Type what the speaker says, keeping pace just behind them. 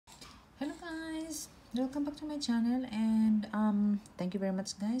guys, welcome back to my channel, and thank you very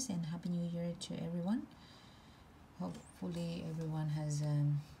much guys, and happy new year to everyone. Hopefully everyone has a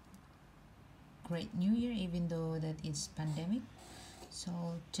great new year, even though that it's pandemic. So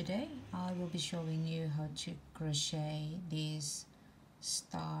today I will be showing you how to crochet this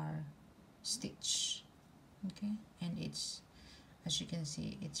star stitch. Okay, and it's, as you can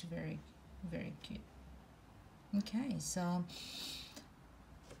see, it's very cute. Okay, so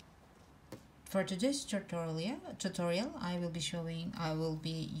for today's tutorial, I will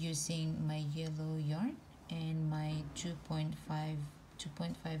be using my yellow yarn and my 2.5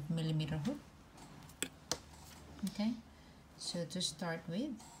 millimeter hook. Okay, so to start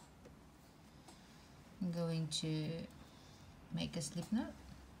with, I'm going to make a slip knot,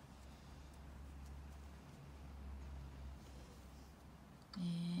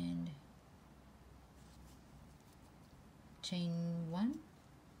 and chain 1.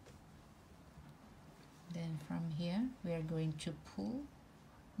 Then from here we are going to pull,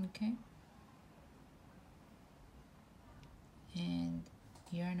 okay, and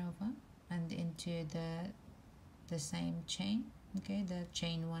yarn over and into the same chain, okay, the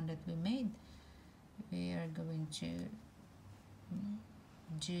chain 1 that we made. We are going to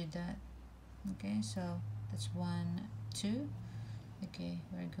do that. Okay, so that's 1, 2. Okay,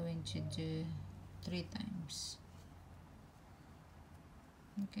 we're going to do 3 times.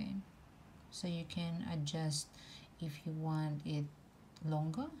 Okay, so you can adjust if you want it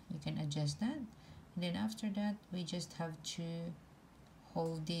longer, you can adjust that. And then after that, we just have to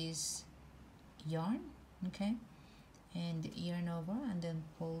hold this yarn, okay, and yarn over and then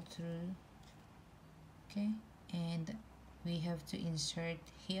pull through. Okay, and we have to insert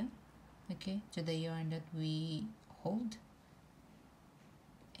here, okay, to the yarn that we hold,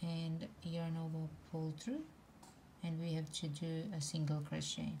 and yarn over, pull through, and we have to do a single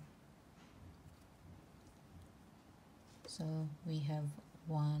crochet. So we have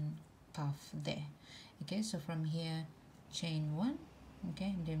 1 puff there. Okay, so from here chain 1,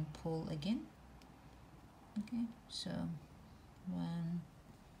 okay, and then pull again. Okay, so 1,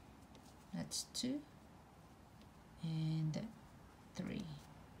 that's 2, and 3.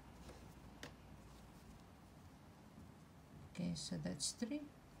 Okay, so that's 3.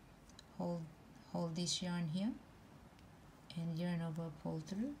 Hold this yarn here and yarn over, pull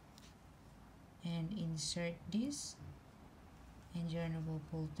through, and insert this and yarn over,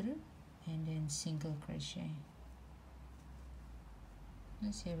 pull through, and then single crochet.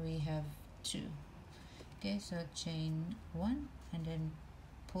 Let's say we have 2. Okay, so chain 1 and then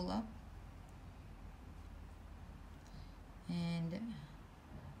pull up, and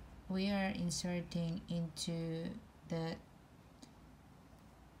we are inserting into the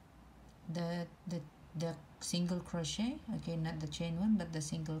single crochet. Okay, not the chain 1 but the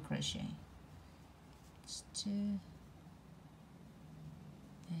single crochet. It's 2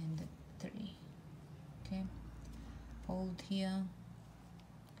 and 3. Okay, hold here,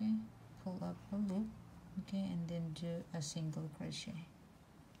 okay, pull up a loop, okay, and then do a single crochet.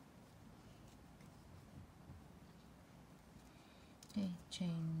 Okay,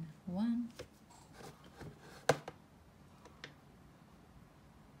 chain 1,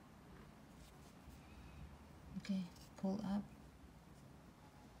 okay, pull up,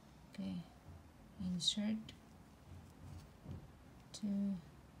 okay, insert 2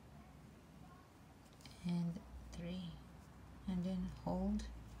 and 3, and then hold,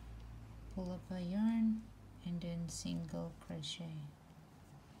 pull up a yarn, and then single crochet.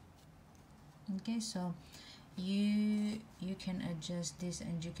 Okay, so you can adjust this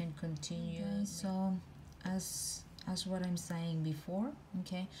and you can continue. Okay, so as what I'm saying before,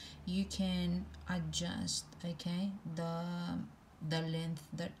 okay, you can adjust, okay, the length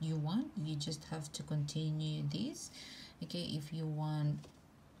that you want. You just have to continue this. Okay, if you want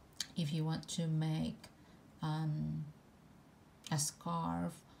to make a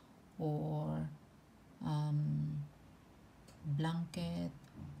scarf or blanket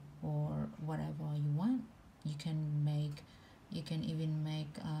or whatever you want, you can even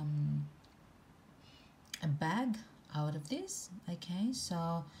make a bag out of this. Okay,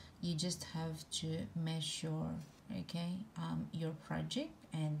 so you just have to measure, okay, your project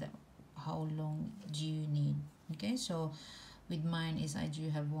and how long do you need. Okay, so with mine is I do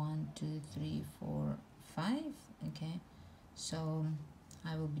have 1, 2, 3, 4, 5. Okay, so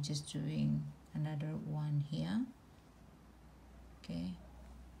I will be just doing another one here. Okay,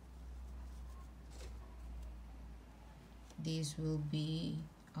 this will be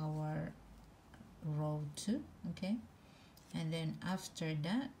our row 2. Okay, and then after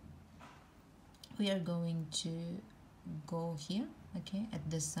that we are going to go here. okay, at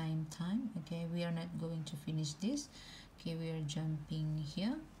the same time. Okay, we are not going to finish this. Okay, we are jumping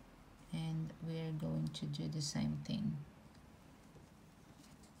here and we are going to do the same thing.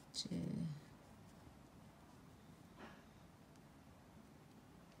 2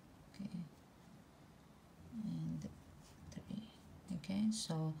 okay, and 3. Okay,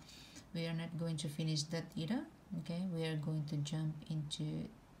 so we are not going to finish that either. Okay, we are going to jump into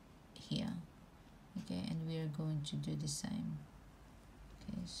here. Okay, and we are going to do the same.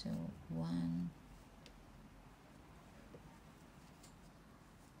 Okay, so 1,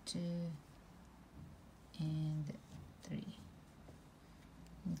 2, and 3.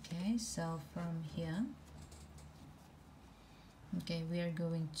 Okay, so from here, okay, we are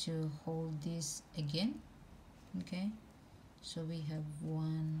going to hold this again. Okay, so we have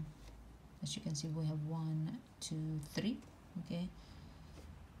 1, as you can see, we have 1, 2, 3. Okay,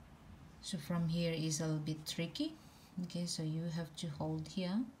 so from here is a little bit tricky. Okay, so you have to hold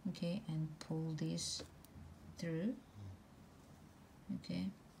here, okay, and pull this through. Okay,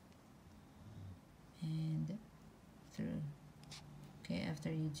 and through. Okay, after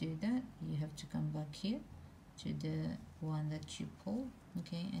you do that, you have to come back here to the one that you pull.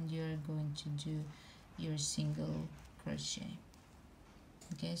 Okay, and you're going to do your single crochet.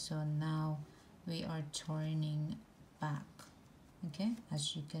 Okay, so now we are turning back. Okay,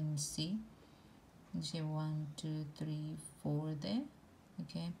 as you can see, you see 1, 2, 3, 4 there.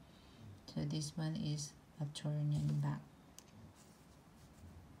 Okay, so this one is a turning back.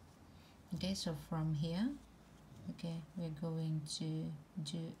 Okay, so from here, okay, we're going to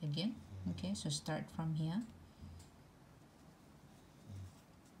do again. Okay, so start from here.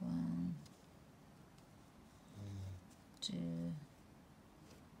 1, 2,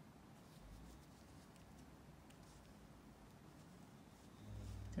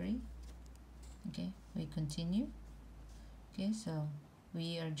 3. Okay, we continue. Okay, so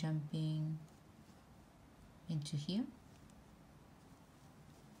we are jumping into here.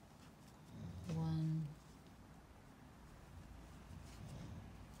 1,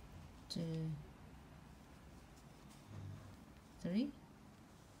 2, 3.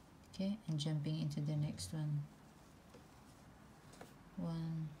 Okay, and jumping into the next one.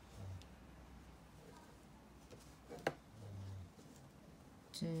 1,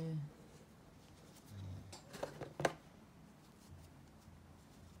 2,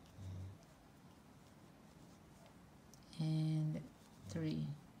 and 3.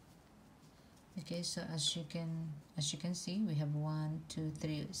 Okay, so as you can see, we have 1, 2,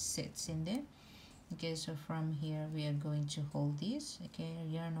 3 sets in there. Okay, so from here we are going to hold this, okay,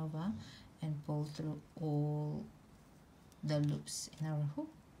 yarn over and pull through all the loops in our hook.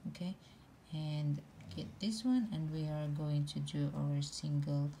 Okay, and get this one, and we are going to do our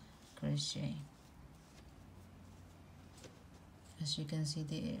single crochet. As you can see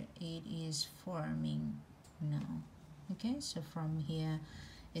there, it is forming now. Okay, so from here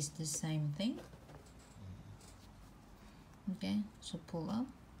is the same thing. Okay, so pull up.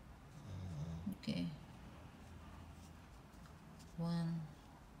 Okay, 1,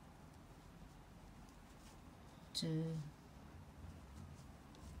 2,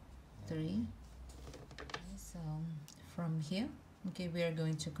 3. So from here, okay, we are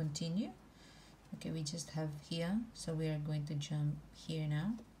going to continue. Okay, we just have here, so we are going to jump here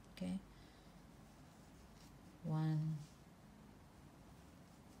now. Okay, 1,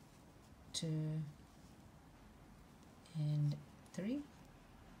 2, and 3.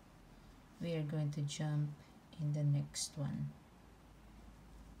 We are going to jump in the next one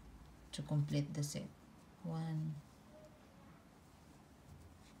to complete the set. 1,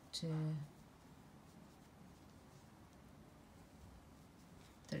 2,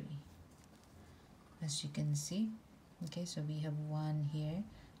 3. As you can see, okay, so we have 1 here,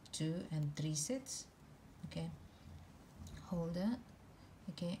 2 and 3 sets. Okay, hold that,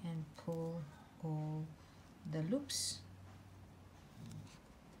 okay, and pull all the loops.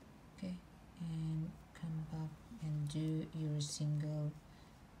 Okay, and come back and do your single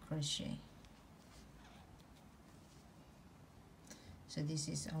crochet. So this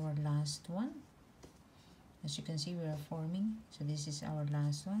is our last one. As you can see, we are forming, so this is our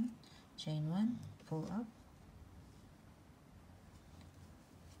last one. Chain 1, pull up,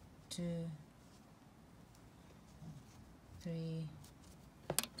 2, 3,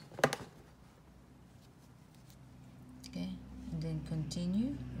 okay, and then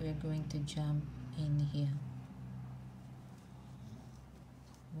continue. We are going to jump in here.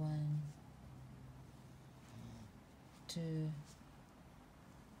 1, 2,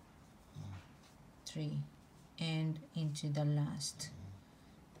 3, and into the last.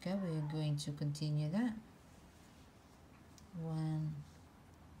 Okay, we're going to continue that. 1,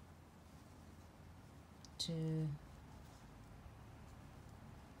 2,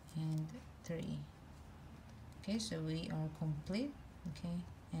 and 3. Okay, so we are complete. Okay,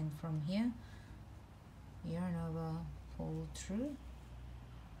 and from here yarn over, pull through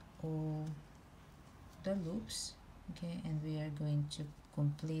all the loops. Okay, and we are going to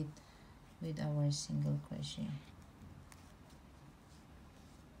complete with our single crochet.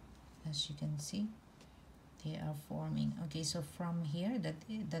 As you can see, they are forming. Okay, so from here,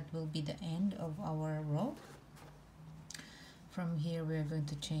 that will be the end of our row. From here we are going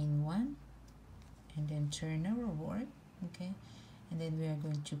to chain 1 and then turn our work. Okay, and then we are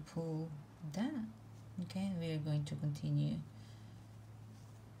going to pull that. Okay, we are going to continue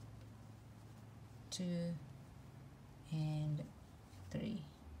 2 and 3.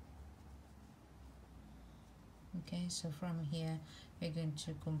 Okay, so from here we're going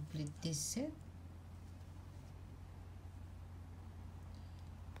to complete this set.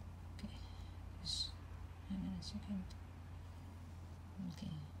 Okay, just hang on a second.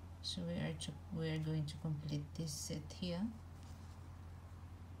 Okay, so we are going to complete this set here.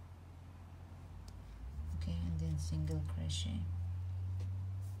 Okay, and then single crochet,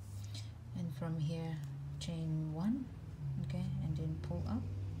 and from here chain 1. Okay, and then pull up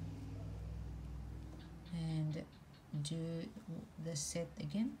and do the set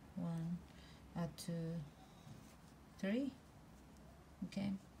again. 1, 2, 3.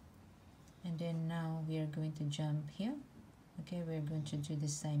 Okay, and then now we are going to jump here. Okay, we're going to do the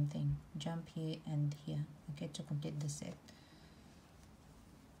same thing, jump here and here. Okay, to complete the set.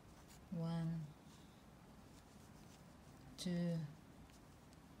 1, 2,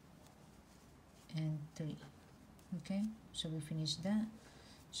 and 3. Okay, so we finished that.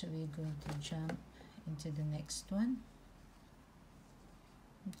 So we're going to jump into the next one.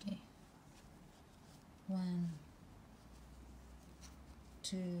 Okay, 1,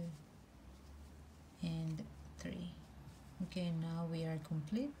 2, and 3. Okay, now we are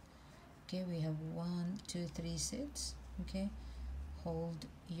complete. Okay, we have 1, 2, 3 sets. Okay, hold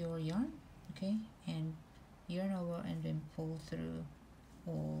your yarn. Okay, and yarn over and then pull through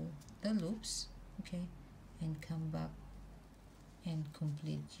all the loops. Okay, and come back and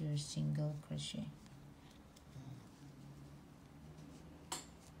complete your single crochet.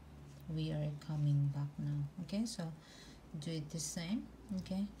 We are coming back now. Okay, so do it the same.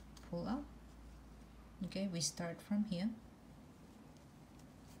 Okay, pull up. Okay, we start from here.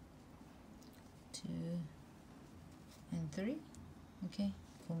 2 and 3. Okay,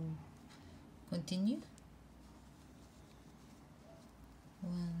 continue.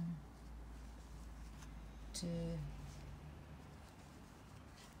 1, 2,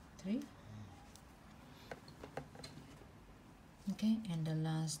 3. Okay, and the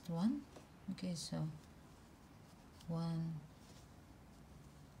last one. Okay, so 1,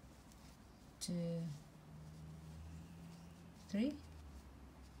 2, 3.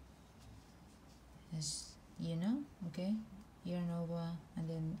 As you know, okay, yarn over and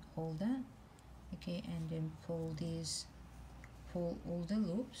then hold that. Okay, and then pull all the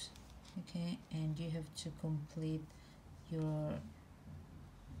loops. Okay, and you have to complete your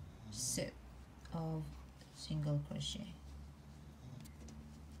set of single crochet.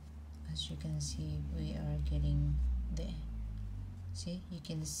 As you can see, we are getting there. See, you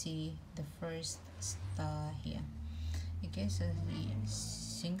can see the first star here. Okay, so the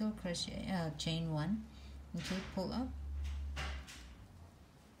single crochet, chain 1. Okay, pull up,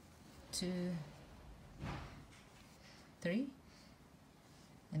 2, 3,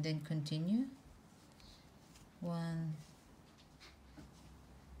 and then continue. 1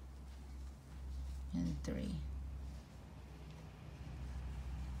 and 3.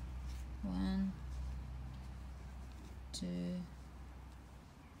 1, 2,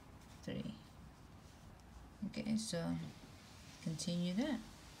 3. Okay, so continue that,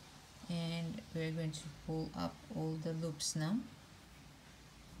 and we're going to pull up all the loops now.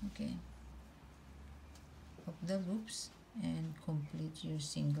 Okay, up the loops and complete your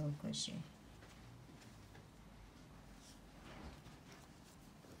single crochet.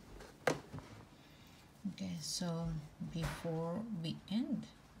 Okay, so before we end,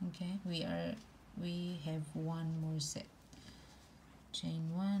 okay, we have one more set. Chain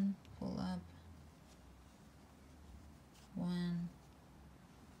 1, pull up, 1,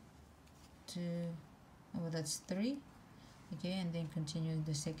 2, oh, that's 3. Okay, and then continue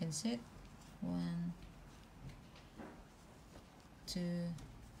the second set. 1, 2,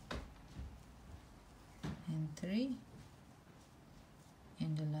 and 3,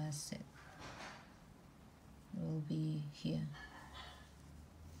 and the last set will be here.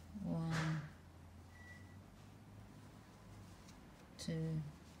 1, 2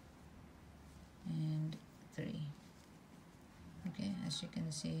 and 3. Okay, as you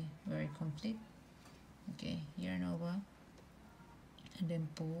can see, very complete. Okay, yarn over and then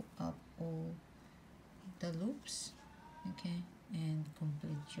pull up all the loops, okay, and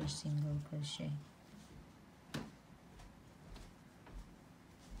complete your single crochet.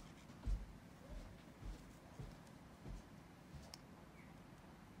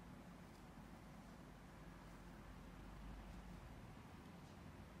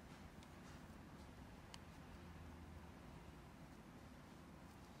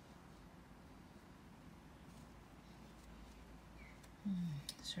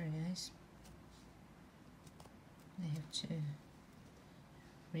 Sorry guys, I have to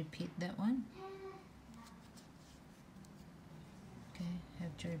repeat that one. Okay,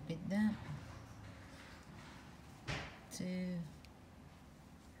 have to repeat that. 2,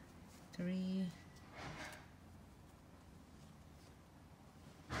 3,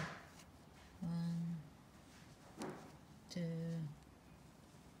 1, 2,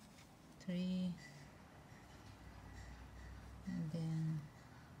 3, and then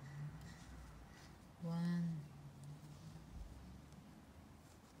 1,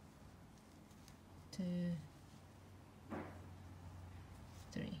 2,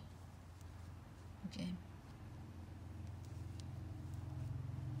 3. Okay.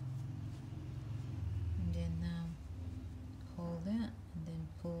 And then now hold that and then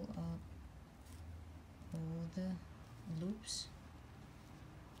pull up all the loops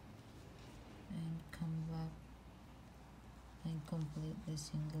and come back and complete the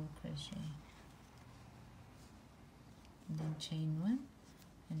single crochet. And then chain 1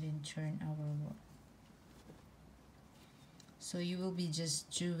 and then turn our work. So you will be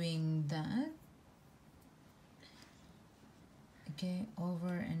just doing that, okay,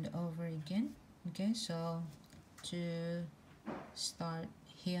 over and over again. Okay, so to start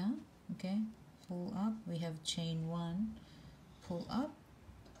here, okay, pull up, we have chain 1, pull up,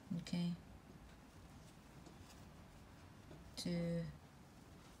 okay, 2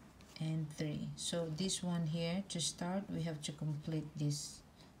 and 3. So this one here, to start, we have to complete this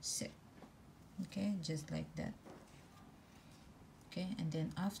set, okay, just like that. Okay, and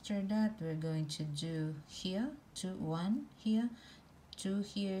then after that we're going to do here 1 here, 2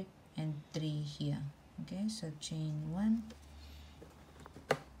 here, and 3 here. Okay, so chain 1,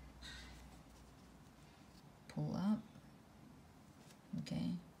 pull up,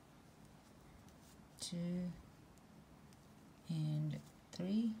 okay, 2 and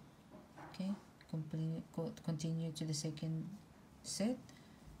 3. Okay, continue to the second set.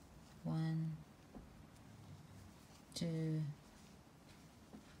 1, 2,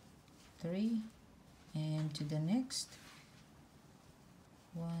 3, and to the next.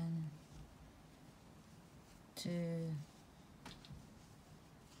 1, 2,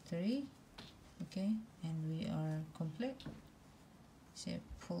 3. Okay, and we are complete. So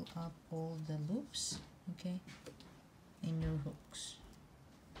pull up all the loops, okay, in your hooks.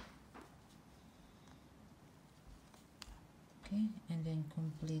 Okay, and then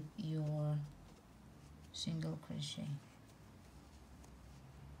complete your single crochet.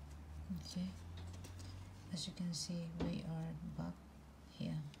 Okay, as you can see, we are back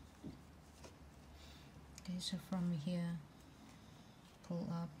here. Okay, so from here, pull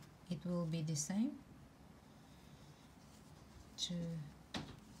up, it will be the same. 2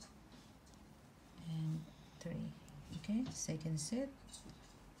 and 3. Okay, second set.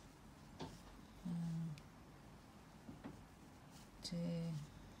 1, 2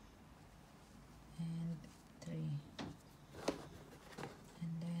 and 3,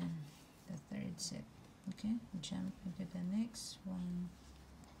 and then the third set. Okay, jump into the next. 1,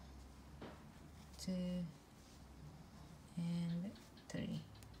 2 and 3.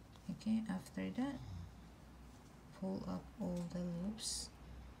 Okay, after that, pull up all the loops,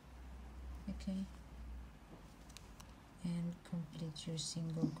 okay, and complete your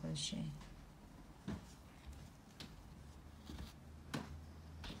single crochet.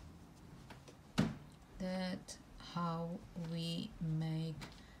 That's how we make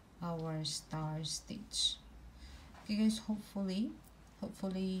our star stitch. Okay guys, hopefully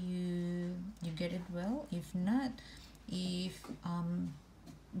you get it well. If not,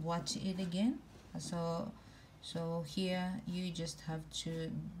 watch it again. So here you just have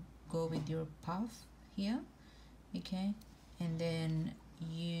to go with your puff here, okay, and then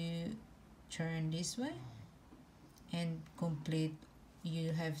you turn this way and complete.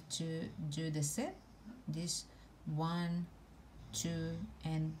 You have to do the set, this 1, 2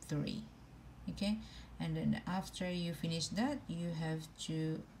 and 3, okay, and then after you finish that, you have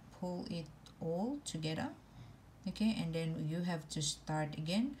to pull it all together, Okay, and then you have to start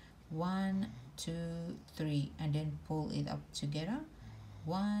again. 1 2 3, and then pull it up together.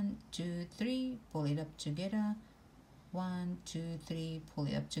 1 2 3, pull it up together. 1 2 3, pull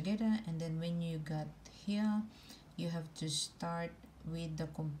it up together. And then when you got here, you have to start with the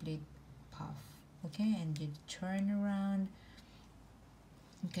complete puff. Okay, and you turn around.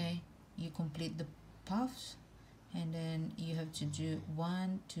 Okay, you complete the puffs, and then you have to do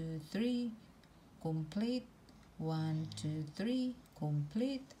 1 2 3, complete. 1 2 3,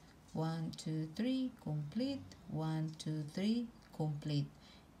 complete. 1 2 3, complete. 1 2 3, complete.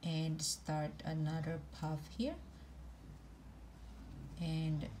 And start another puff here,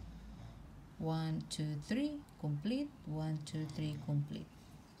 and 1 2 3, complete. 1 2 3, complete.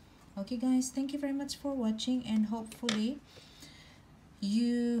 Okay guys, thank you very much for watching, and hopefully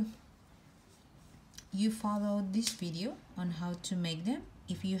you followed this video on how to make them.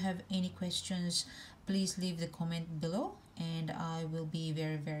 If you have any questions, please leave the comment below, and I will be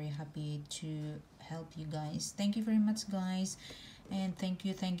very, very happy to help you guys. Thank you very much guys, and thank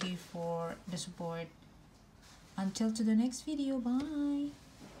you for the support. Until to the next video, bye.